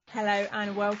Hello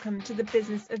and welcome to the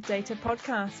Business of Data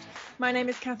podcast. My name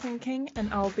is Catherine King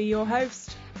and I'll be your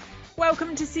host.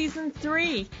 Welcome to season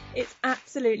 3. It's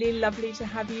absolutely lovely to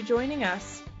have you joining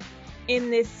us.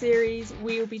 In this series,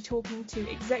 we will be talking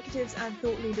to executives and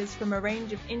thought leaders from a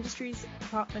range of industries,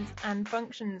 departments and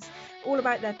functions, all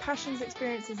about their passions,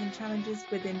 experiences and challenges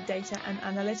within data and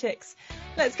analytics.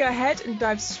 Let's go ahead and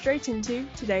dive straight into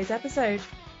today's episode.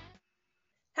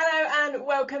 Hello and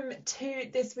welcome to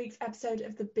this week's episode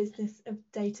of the Business of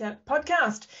Data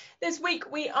podcast. This week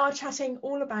we are chatting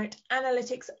all about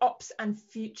analytics, ops and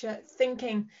future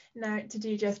thinking. Now to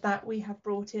do just that we have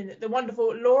brought in the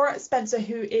wonderful Laura Spencer,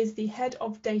 who is the Head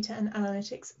of Data and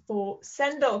Analytics for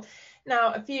Sendle.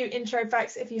 Now, a few intro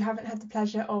facts if you haven't had the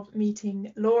pleasure of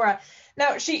meeting Laura.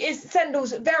 Now, she is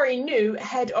Sendle's very new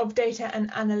Head of Data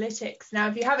and Analytics. Now,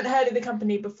 if you haven't heard of the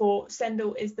company before,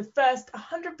 Sendle is the first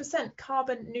 100%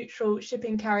 carbon neutral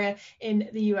shipping carrier in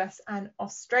the US and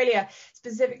Australia,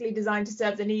 specifically designed to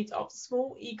serve the needs of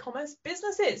small e-commerce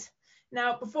businesses.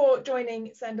 Now, before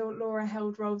joining Sendle, Laura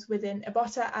held roles within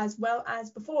Ibotta as well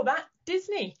as, before that,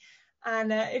 Disney.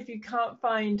 And if you can't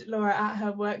find Laura at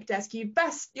her work desk, your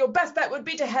best bet would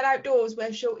be to head outdoors,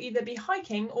 where she'll either be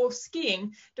hiking or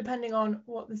skiing, depending on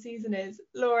what the season is.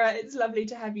 Laura, it's lovely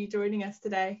to have you joining us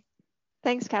today.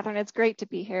 Thanks, Catherine. It's great to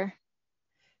be here.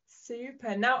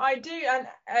 Super. Now I do, and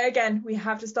again, we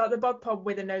have to start the bod pod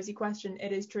with a nosy question.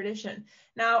 It is tradition.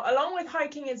 Now, along with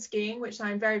hiking and skiing, which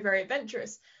I'm very, very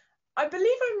adventurous, I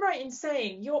believe I'm right in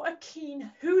saying you're a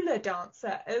keen hula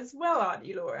dancer as well, aren't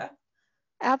you, Laura?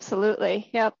 Absolutely.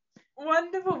 Yep.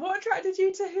 Wonderful. What attracted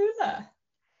you to hula?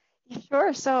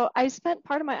 Sure. So I spent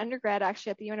part of my undergrad actually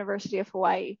at the University of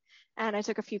Hawaii, and I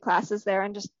took a few classes there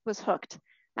and just was hooked.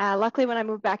 Luckily, when I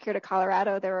moved back here to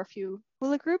Colorado, there were a few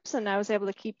hula groups and I was able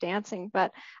to keep dancing,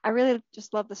 but I really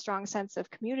just love the strong sense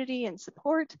of community and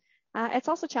support. It's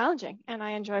also challenging, and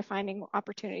I enjoy finding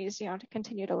opportunities, to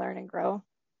continue to learn and grow.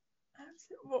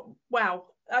 Wow.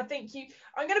 I'm going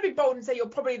to be bold and say you're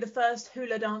probably the first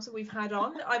hula dancer we've had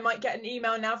on. I might get an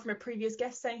email now from a previous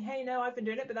guest saying, hey, no, I've been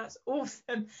doing it, but that's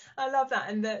awesome. I love that.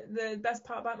 And the best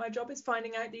part about my job is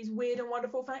finding out these weird and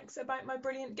wonderful facts about my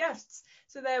brilliant guests.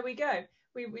 So there we go.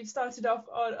 We've started off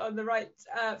on the right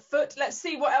foot. Let's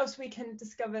see what else we can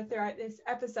discover throughout this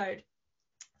episode.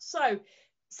 So,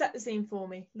 set the scene for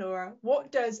me, Laura. What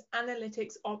does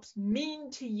analytics ops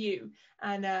mean to you?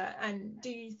 And do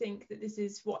you think that this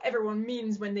is what everyone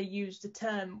means when they use the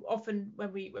term? Often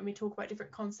when we talk about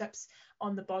different concepts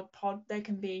on the bod pod, there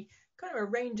can be kind of a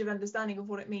range of understanding of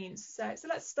what it means. So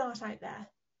let's start out there.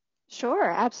 Sure,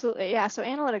 absolutely. Yeah. So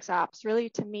analytics ops, really,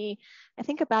 to me, I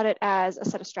think about it as a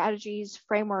set of strategies,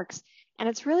 frameworks, and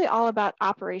it's really all about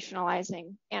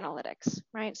operationalizing analytics,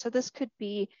 right? So this could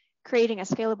be creating a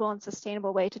scalable and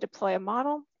sustainable way to deploy a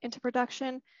model into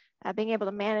production, being able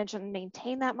to manage and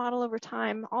maintain that model over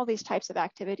time, all these types of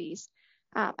activities.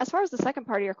 As far as the second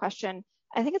part of your question,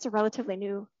 I think it's a relatively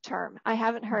new term. I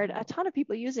haven't heard a ton of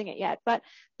people using it yet, but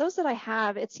those that I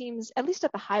have, it seems, at least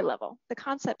at the high level, the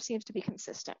concept seems to be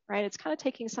consistent, right? It's kind of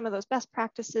taking some of those best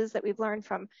practices that we've learned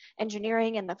from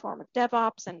engineering in the form of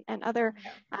DevOps and other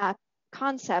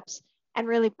concepts, and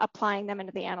really applying them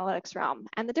into the analytics realm.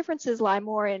 And the differences lie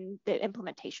more in the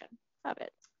implementation of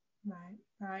it.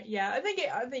 Right. Yeah, I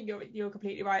think you're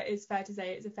completely right. It's fair to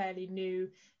say it's a fairly new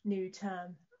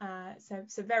term.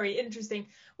 So very interesting.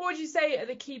 What would you say are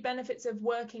the key benefits of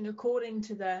working according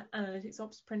to the analytics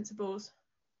ops principles?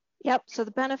 Yep. So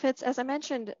the benefits, as I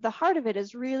mentioned, the heart of it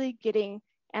is really getting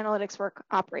analytics work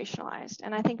operationalized.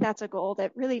 And I think that's a goal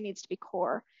that really needs to be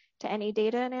core to any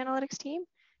data and analytics team.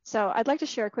 So I'd like to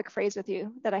share a quick phrase with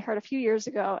you that I heard a few years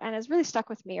ago and has really stuck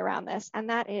with me around this.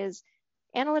 And that is,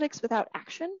 analytics without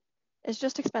action is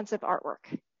just expensive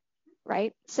artwork,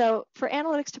 right? So for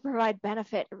analytics to provide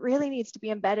benefit, it really needs to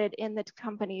be embedded in the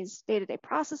company's day-to-day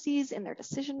processes, in their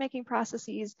decision-making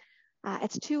processes.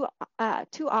 It's too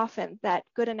often that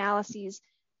good analyses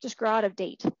just grow out of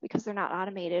date because they're not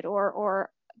automated, or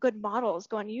good models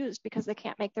go unused because they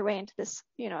can't make their way into this,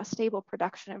 a stable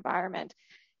production environment.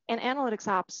 And analytics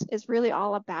ops is really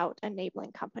all about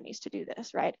enabling companies to do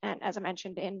this, right? And as I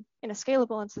mentioned, in a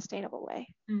scalable and sustainable way.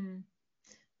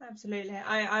 Absolutely.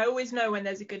 I always know when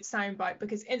there's a good soundbite,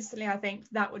 because instantly I think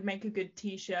that would make a good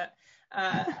t-shirt.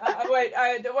 I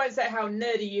won't say how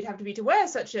nerdy you'd have to be to wear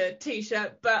such a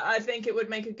t-shirt, but I think it would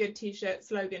make a good t-shirt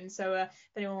slogan. So if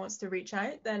anyone wants to reach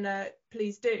out, then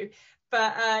please do.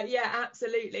 But yeah,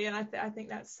 absolutely. And I think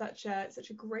that's such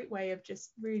a great way of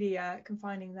just really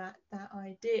confining that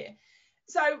idea.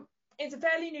 So it's a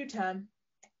fairly new term.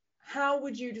 How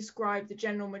would you describe the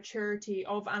general maturity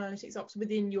of analytics ops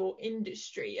within your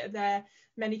industry? Are there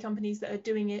many companies that are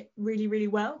doing it really, really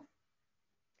well?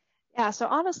 Yeah, so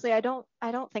honestly, I don't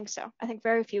think so. I think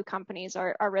very few companies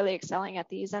are really excelling at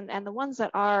these, and the ones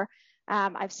that are,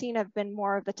 I've seen have been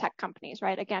more of the tech companies,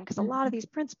 right? Again, because a lot of these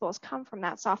principles come from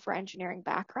that software engineering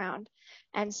background,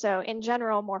 and so in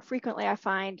general, more frequently, I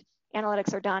find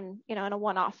analytics are done, in a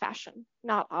one-off fashion,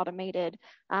 not automated,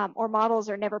 or models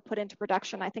are never put into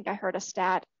production. I think I heard a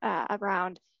stat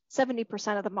around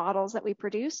 70% of the models that we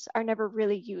produce are never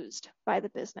really used by the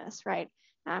business, right?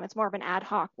 It's more of an ad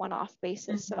hoc one-off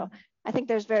basis. So I think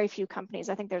there's very few companies.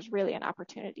 I think there's really an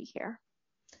opportunity here.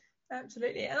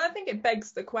 Absolutely. And I think it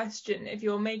begs the question, if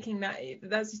you're making that,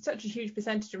 there's such a huge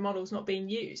percentage of models not being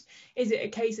used, is it a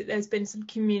case that there's been some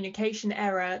communication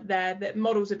error there, that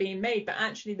models are being made, but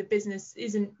actually the business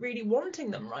isn't really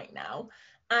wanting them right now?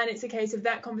 And it's a case of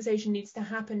that conversation needs to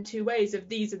happen two ways, of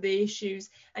these are the issues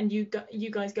and you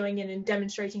guys going in and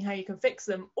demonstrating how you can fix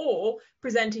them, or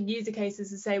presenting user cases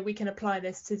to say we can apply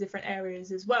this to different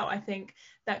areas as well. I think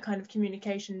that kind of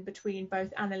communication between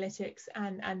both analytics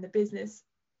and the business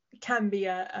can be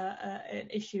an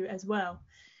issue as well.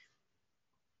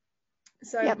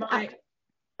 So Yep.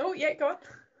 Oh yeah, go on.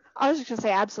 I was just going to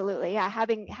say absolutely. Yeah,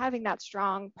 having that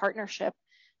strong partnership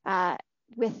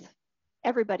with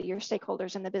everybody, your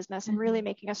stakeholders in the business, and really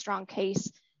making a strong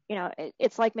case.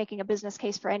 It's like making a business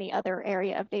case for any other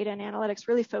area of data and analytics,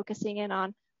 really focusing in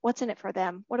on what's in it for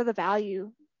them, what's the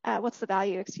value,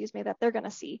 that they're going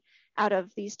to see out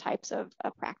of these types of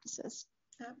practices.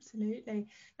 Absolutely.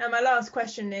 Now, my last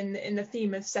question in the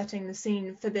theme of setting the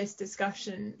scene for this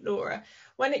discussion, Laura,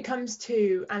 when it comes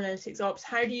to analytics ops,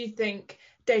 how do you think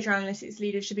data analytics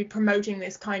leaders should be promoting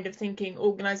this kind of thinking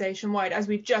organization-wide? As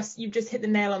you've just hit the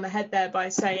nail on the head there by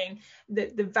saying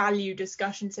that the value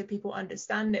discussion, so people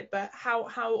understand it, but how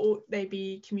ought they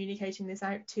be communicating this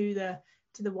out to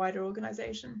the wider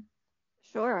organization?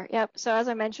 Sure. Yep. So as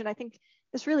I mentioned, I think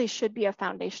this really should be a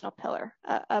foundational pillar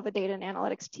of a data and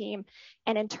analytics team.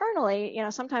 And internally,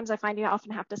 sometimes I find you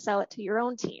often have to sell it to your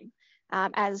own team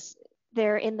as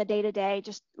they're in the day-to-day.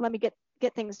 Just let me get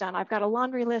things done. I've got a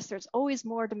laundry list. There's always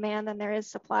more demand than there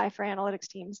is supply for analytics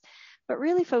teams. But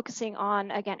really focusing on,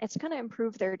 again, it's going to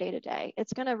improve their day-to-day.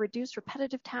 It's going to reduce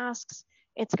repetitive tasks.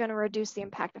 It's going to reduce the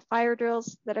impact of fire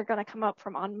drills that are going to come up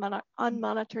from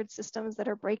unmonitored systems that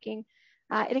are breaking.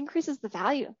 It increases the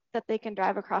value that they can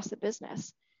drive across the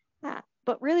business.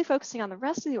 But really focusing on the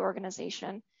rest of the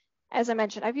organization, as I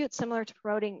mentioned, I view it similar to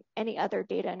promoting any other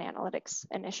data and analytics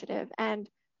initiative, and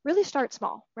really start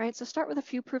small, right? So start with a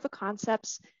few proof of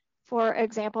concepts. For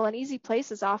example, an easy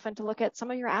place is often to look at some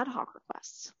of your ad hoc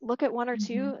requests. Look at one or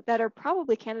two that are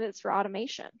probably candidates for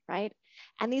automation, right?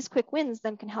 And these quick wins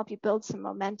then can help you build some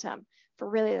momentum for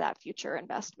really that future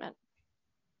investment.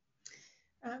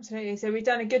 Absolutely. So we've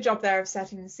done a good job there of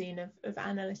setting the scene of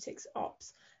analytics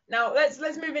ops. Now let's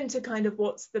move into kind of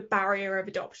what's the barrier of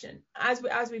adoption. As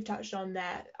we've touched on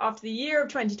there, after the year of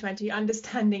 2020,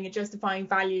 understanding and justifying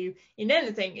value in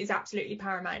anything is absolutely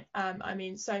paramount. I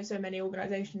mean, so many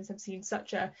organizations have seen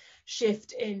such a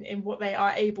shift in what they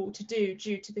are able to do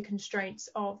due to the constraints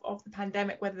of the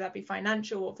pandemic, whether that be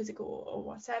financial or physical or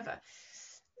whatever.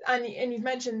 And you've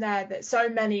mentioned there that so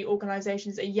many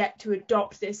organizations are yet to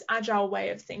adopt this agile way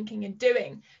of thinking and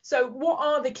doing. So what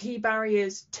are the key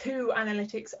barriers to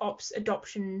analytics ops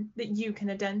adoption that you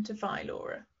can identify,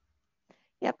 Laura?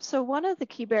 Yep. So one of the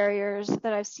key barriers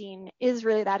that I've seen is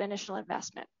really that initial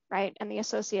investment, right? And the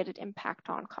associated impact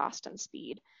on cost and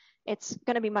speed. It's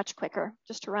going to be much quicker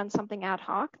just to run something ad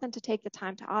hoc than to take the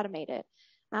time to automate it.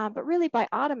 But really by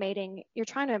automating, you're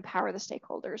trying to empower the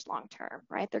stakeholders long-term,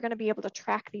 right? They're going to be able to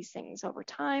track these things over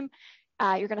time.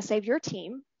 You're going to save your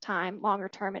team time longer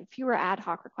term and fewer ad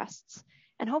hoc requests,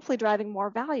 and hopefully driving more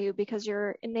value because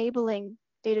you're enabling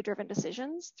data-driven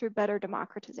decisions through better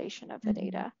democratization of the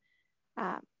data.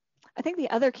 I think the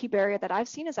other key barrier that I've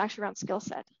seen is actually around skill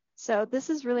set. So this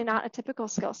is really not a typical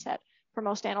skill set for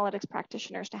most analytics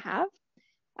practitioners to have.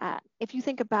 If you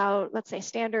think about, let's say,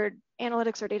 standard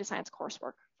analytics or data science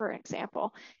coursework, for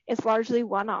example, it's largely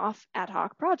one-off ad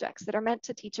hoc projects that are meant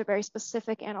to teach a very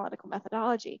specific analytical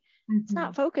methodology. It's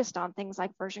not focused on things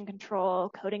like version control,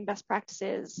 coding best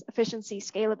practices, efficiency,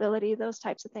 scalability, those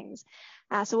types of things.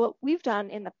 So what we've done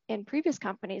in previous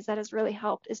companies that has really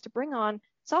helped is to bring on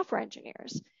software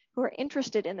engineers who are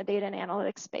interested in the data and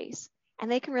analytics space.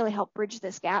 And they can really help bridge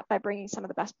this gap by bringing some of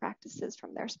the best practices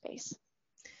from their space.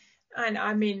 And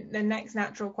I mean, the next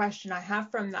natural question I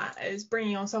have from that is,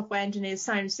 bringing on software engineers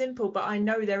sounds simple, but I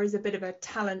know there is a bit of a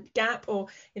talent gap, or,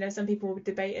 some people would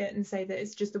debate it and say that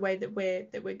it's just the way that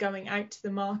we're going out to the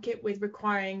market with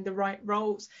requiring the right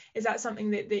roles. Is that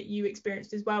something that you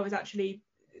experienced as well? Was actually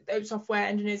those software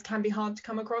engineers can be hard to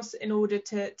come across in order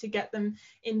to get them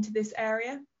into this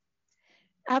area?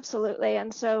 Absolutely.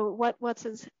 And so what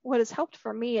has helped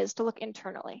for me is to look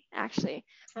internally, actually.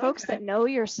 Okay. Folks that know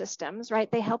your systems, right?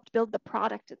 They helped build the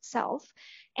product itself.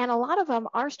 And a lot of them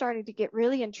are starting to get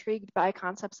really intrigued by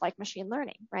concepts like machine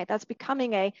learning, right? That's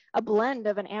becoming a blend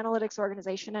of an analytics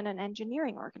organization and an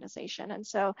engineering organization. And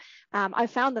so I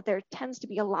found that there tends to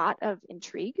be a lot of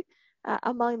intrigue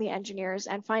among the engineers,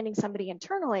 and finding somebody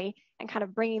internally and kind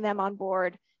of bringing them on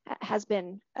board has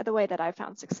been the way that I've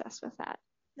found success with that.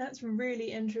 That's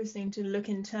really interesting to look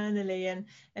internally and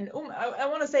I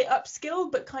want to say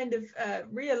upskill, but kind of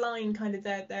realign kind of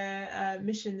their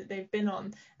mission that they've been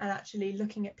on, and actually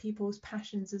looking at people's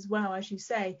passions as well, as you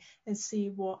say, and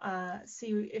see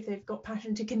if they've got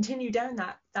passion to continue down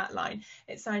that line.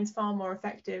 It sounds far more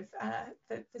effective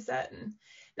for certain.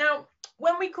 Now,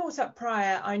 when we caught up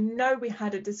prior, I know we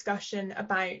had a discussion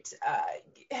about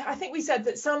I think we said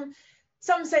that some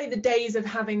say the days of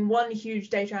having one huge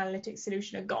data analytics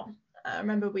solution are gone.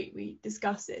 Remember we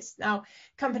discussed this. Now,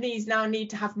 companies now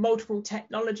need to have multiple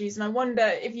technologies, and I wonder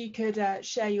if you could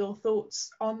share your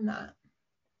thoughts on that.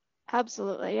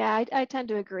 Absolutely. Yeah, I tend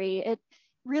to agree. It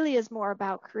really is more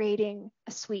about creating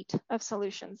a suite of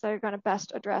solutions that are going to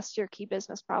best address your key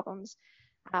business problems.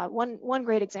 One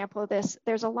great example of this,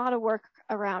 there's a lot of work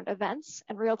around events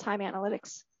and real-time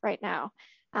analytics right now.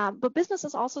 But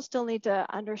businesses also still need to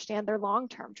understand their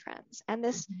long-term trends. And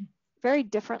this very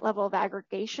different level of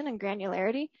aggregation and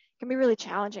granularity can be really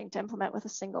challenging to implement with a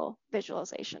single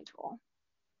visualization tool.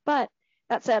 But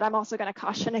that said, I'm also going to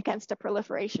caution against a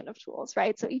proliferation of tools,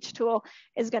 right? So each tool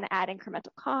is going to add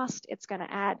incremental cost. It's going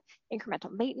to add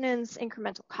incremental maintenance,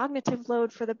 incremental cognitive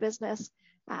load for the business.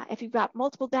 If you've got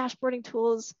multiple dashboarding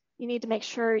tools, you need to make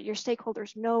sure your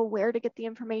stakeholders know where to get the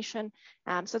information.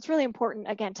 So it's really important,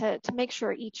 again, to make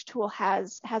sure each tool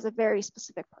has a very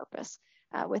specific purpose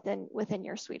within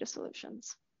your suite of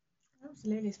solutions.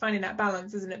 Absolutely. It's finding that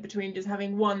balance, isn't it, between just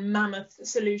having one mammoth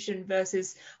solution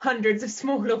versus hundreds of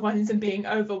smaller ones and being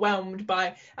overwhelmed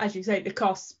by, as you say, the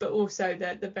costs, but also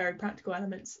the very practical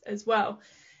elements as well.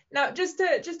 Now, just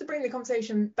to bring the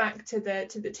conversation back to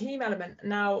the team element.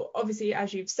 Now, obviously,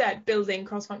 as you've said, building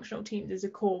cross-functional teams is a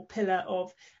core pillar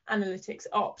of analytics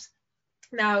ops.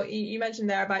 Now, you mentioned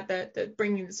there about the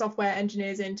bringing the software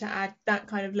engineers in to add that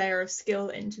kind of layer of skill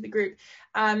into the group.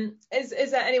 Is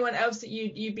there anyone else that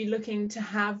you'd be looking to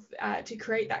have to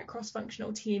create that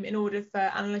cross-functional team in order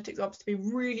for analytics ops to be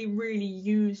really, really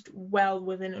used well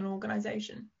within an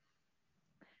organization?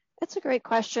 That's a great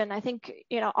question. I think,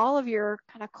 all of your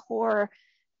kind of core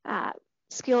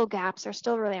skill gaps are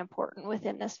still really important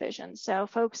within this vision. So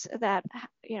folks that,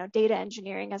 data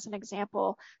engineering as an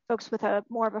example, folks with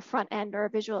more of a front end or a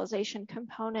visualization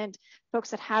component, folks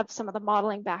that have some of the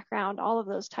modeling background, all of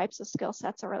those types of skill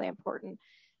sets are really important.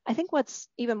 I think what's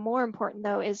even more important,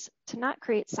 though, is to not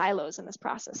create silos in this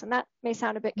process. And that may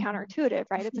sound a bit counterintuitive,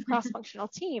 right? It's a cross-functional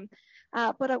team.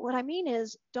 But what I mean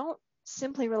is, don't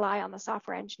simply rely on the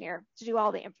software engineer to do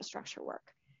all the infrastructure work,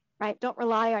 right? Don't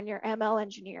rely on your ML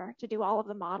engineer to do all of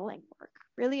the modeling work.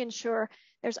 Really ensure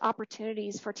there's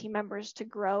opportunities for team members to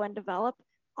grow and develop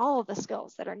all of the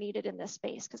skills that are needed in this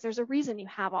space, because there's a reason you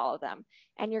have all of them,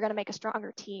 and you're going to make a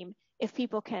stronger team if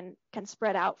people can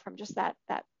spread out from just that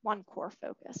one core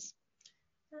focus.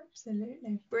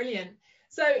 Absolutely. Brilliant.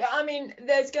 So, I mean,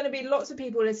 there's going to be lots of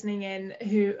people listening in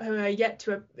who are yet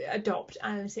to adopt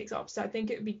analytics ops. So I think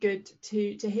it would be good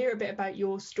to hear a bit about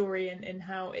your story and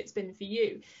how it's been for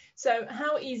you. So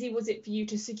how easy was it for you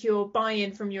to secure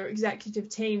buy-in from your executive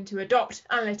team to adopt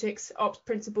analytics ops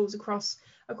principles across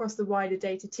the wider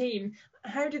data team?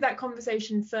 How did that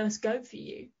conversation first go for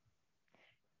you?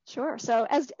 Sure. So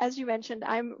as you mentioned,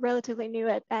 I'm relatively new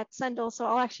at Sendle, so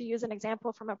I'll actually use an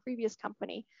example from a previous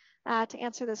company to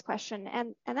answer this question.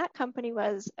 And that company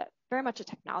was very much a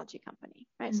technology company,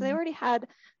 right? Mm-hmm. So they already had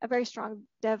a very strong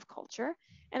dev culture,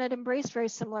 and it embraced very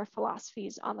similar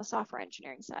philosophies on the software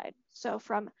engineering side. So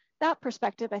from that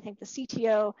perspective, I think the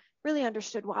CTO really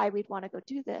understood why we'd want to go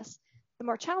do this. The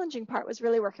more challenging part was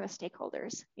really working with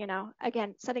stakeholders,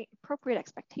 again, setting appropriate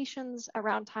expectations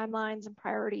around timelines and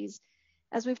priorities.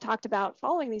 As we've talked about,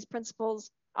 following these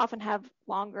principles often have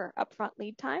longer upfront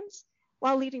lead times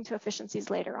while leading to efficiencies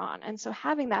later on. And so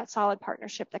having that solid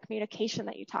partnership, the communication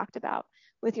that you talked about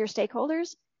with your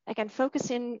stakeholders, again,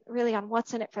 focusing really on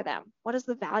what's in it for them. What is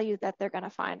the value that they're going to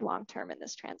find long-term in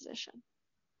this transition?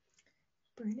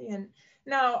 Brilliant.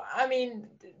 Now, I mean,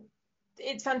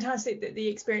 it's fantastic that the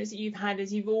experience that you've had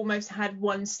is you've almost had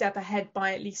one step ahead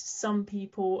by at least some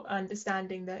people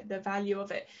understanding the value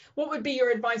of it. What would be your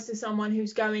advice to someone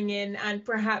who's going in and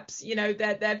perhaps,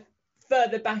 they're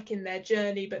further back in their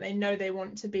journey, but they know they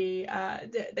want to be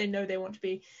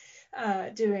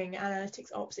doing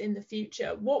analytics ops in the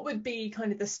future. What would be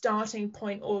kind of the starting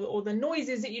point, or the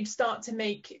noises that you'd start to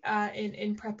make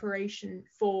in preparation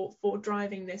for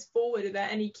driving this forward? Are there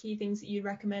any key things that you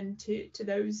recommend to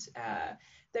those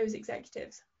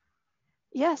executives?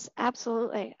 Yes,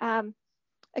 absolutely.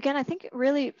 Again, I think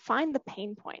really find the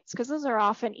pain points, because those are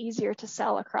often easier to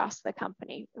sell across the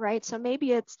company, right? So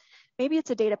maybe it's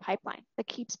a data pipeline that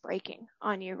keeps breaking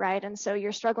on you, right? And so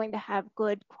you're struggling to have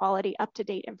good quality,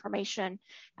 up-to-date information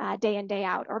day in, day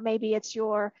out. Or maybe it's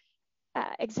your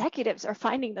executives are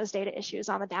finding those data issues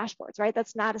on the dashboards, right?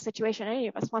 That's not a situation any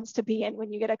of us wants to be in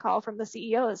when you get a call from the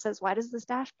CEO that says, why does this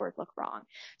dashboard look wrong?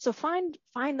 So find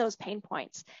those pain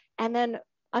points, and then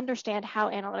understand how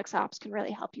analytics ops can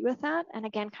really help you with that. And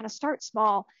again, kind of start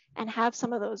small and have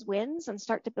some of those wins and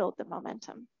start to build the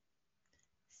momentum.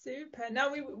 Super.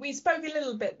 Now we spoke a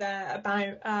little bit there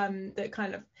about the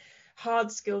kind of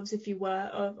hard skills, if you were,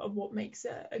 of what makes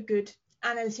a good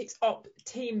analytics op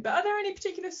team, but are there any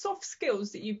particular soft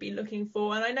skills that you'd be looking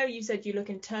for? And I know you said you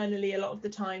look internally a lot of the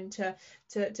time to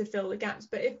fill the gaps,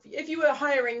 but if you were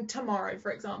hiring tomorrow, for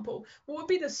example, what would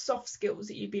be the soft skills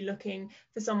that you'd be looking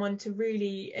for someone to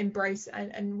really embrace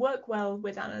and work well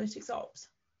with analytics ops?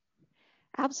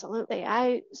 Absolutely.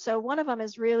 So one of them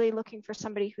is really looking for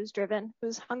somebody who's driven,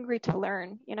 who's hungry to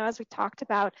learn. As we talked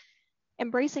about,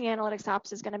 embracing analytics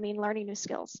ops is going to mean learning new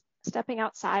skills, stepping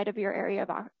outside of your area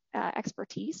of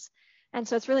expertise. And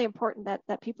so it's really important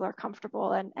that people are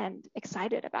comfortable and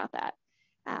excited about that.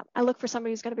 I look for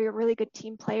somebody who's going to be a really good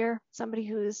team player, somebody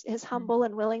who's humble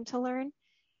and willing to learn.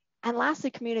 And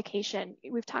lastly, communication.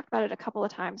 We've talked about it a couple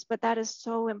of times, but that is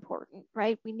so important,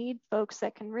 right? We need folks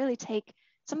that can really take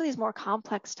some of these more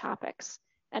complex topics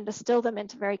and distill them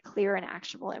into very clear and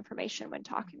actionable information when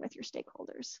talking with your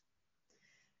stakeholders.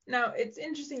 Now, it's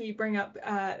interesting you bring up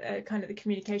kind of the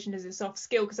communication as a soft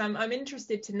skill, because I'm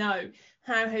interested to know,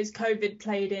 how has COVID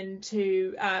played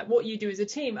into what you do as a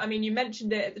team? I mean, you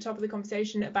mentioned it at the top of the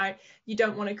conversation about you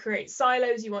don't want to create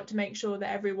silos. You want to make sure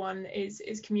that everyone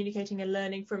is communicating and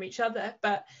learning from each other.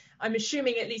 But I'm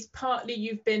assuming at least partly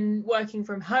you've been working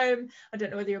from home. I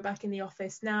don't know whether you're back in the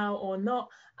office now or not.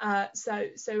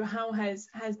 So how has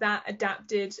that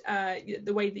adapted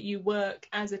the way that you work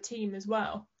as a team as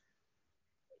well?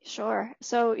 Sure.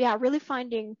 So yeah, really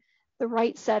finding the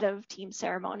right set of team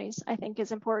ceremonies, I think,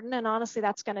 is important. And honestly,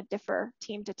 that's going to differ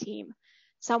team to team.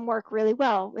 Some work really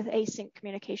well with async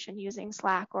communication using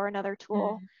Slack or another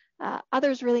tool.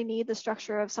 Others really need the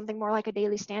structure of something more like a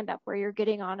daily stand-up, where you're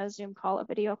getting on a Zoom call, a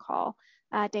video call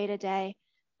day to day.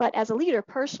 But as a leader,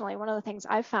 personally, one of the things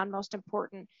I've found most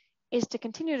important is to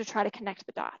continue to try to connect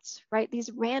the dots, right?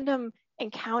 These random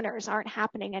encounters aren't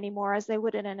happening anymore as they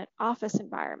would in an office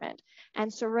environment.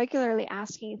 And so regularly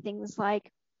asking things like,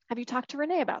 have you talked to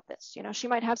Renee about this? She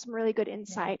might have some really good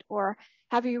insight. Or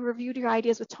have you reviewed your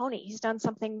ideas with Tony? He's done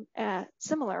something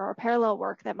similar or parallel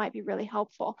work that might be really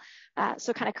helpful.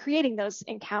 So kind of creating those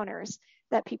encounters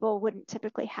that people wouldn't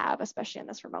typically have, especially in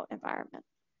this remote environment.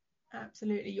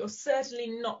 Absolutely. You're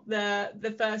certainly not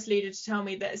the first leader to tell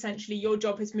me that essentially your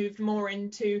job has moved more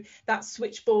into that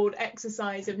switchboard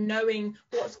exercise of knowing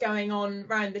what's going on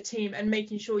around the team and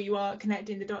making sure you are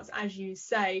connecting the dots, as you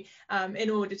say, in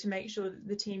order to make sure that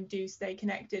the team do stay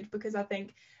connected. Because I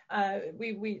think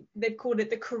they've called it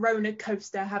the Corona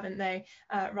coaster, haven't they,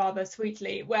 rather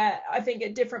sweetly, where I think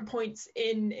at different points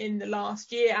in the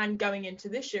last year and going into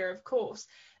this year, of course,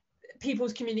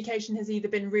 people's communication has either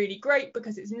been really great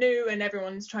because it's new and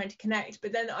everyone's trying to connect,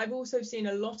 but then I've also seen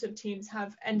a lot of teams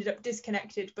have ended up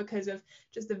disconnected because of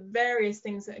just the various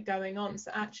things that are going on.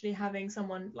 So actually having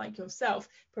someone like yourself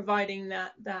providing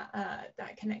that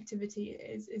connectivity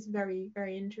is very,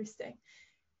 very interesting.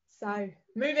 So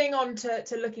moving on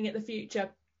to looking at the future.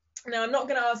 Now, I'm not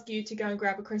going to ask you to go and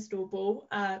grab a crystal ball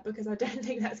because I don't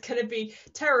think that's going to be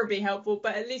terribly helpful,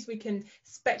 but at least we can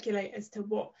speculate as to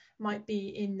what might be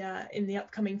in the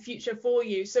upcoming future for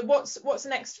you. So what's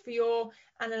next for your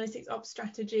analytics ops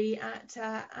strategy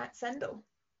at Sendle?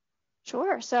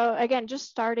 Sure. So again, just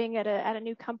starting at a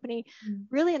new company,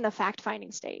 really in the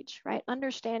fact-finding stage, right?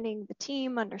 Understanding the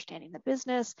team, understanding the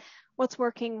business, what's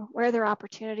working, where there are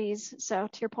opportunities. So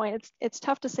to your point, it's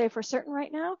tough to say for certain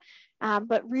right now,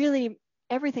 but really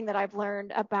everything that I've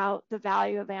learned about the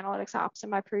value of analytics ops in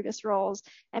my previous roles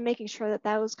and making sure that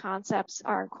those concepts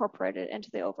are incorporated into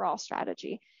the overall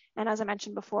strategy. And as I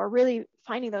mentioned before, really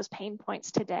finding those pain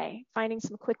points today, finding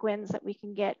some quick wins that we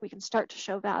can start to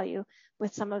show value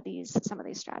with some of these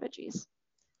strategies.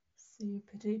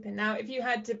 Super duper. Now, if you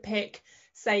had to pick,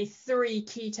 say, 3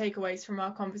 key takeaways from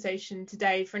our conversation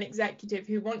today for an executive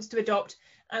who wants to adopt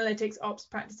analytics ops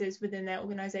practices within their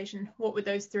organization, what would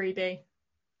those 3 be?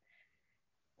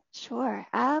 Sure.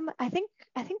 I think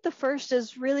the first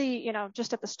is really,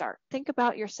 just at the start. Think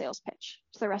about your sales pitch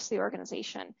to the rest of the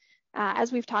organization.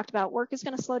 As we've talked about, work is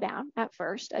going to slow down at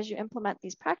first as you implement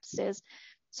these practices.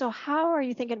 So how are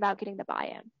you thinking about getting the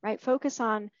buy-in, right? Focus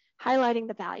on highlighting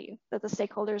the value that the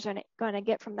stakeholders are going to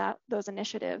get from those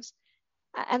initiatives.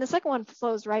 And the second one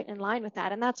flows right in line with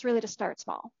that, and that's really to start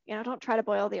small. Don't try to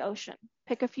boil the ocean.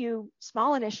 Pick a few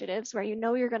small initiatives where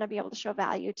you're going to be able to show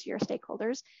value to your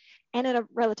stakeholders and in a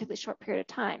relatively short period of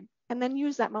time, and then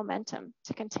use that momentum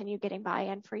to continue getting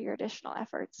buy-in for your additional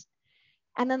efforts.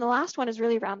 And then the last one is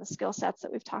really around the skill sets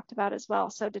that we've talked about as well.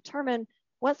 So determine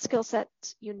what skill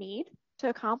sets you need to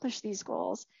accomplish these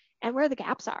goals and where the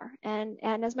gaps are. And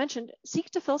as mentioned, seek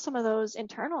to fill some of those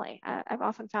internally. I've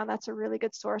often found that's a really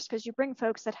good source because you bring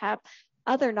folks that have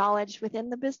other knowledge within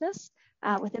the business,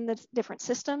 within the different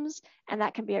systems, and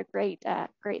that can be a great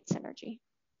synergy.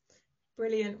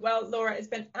 Brilliant. Well, Laura, it's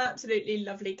been absolutely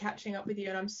lovely catching up with you,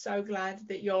 and I'm so glad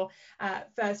that your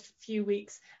first few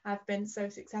weeks have been so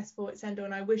successful at Sendor,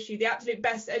 and I wish you the absolute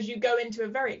best as you go into a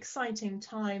very exciting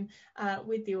time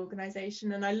with the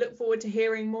organisation, and I look forward to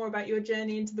hearing more about your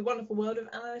journey into the wonderful world of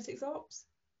analytics ops.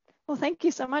 Well, thank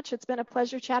you so much. It's been a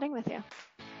pleasure chatting with you.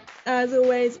 As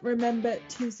always, remember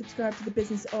to subscribe to the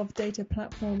Business of Data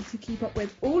platform to keep up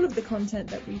with all of the content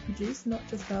that we produce, not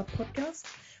just our podcast.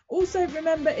 Also,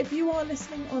 remember, if you are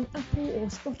listening on Apple or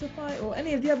Spotify or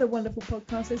any of the other wonderful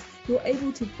podcasters, you're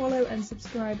able to follow and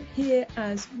subscribe here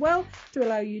as well to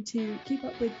allow you to keep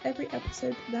up with every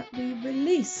episode that we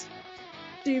release.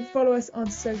 Do follow us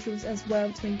on socials as well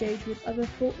to engage with other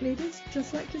thought leaders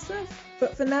just like yourself.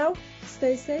 But for now,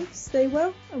 stay safe, stay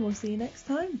well, and we'll see you next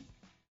time.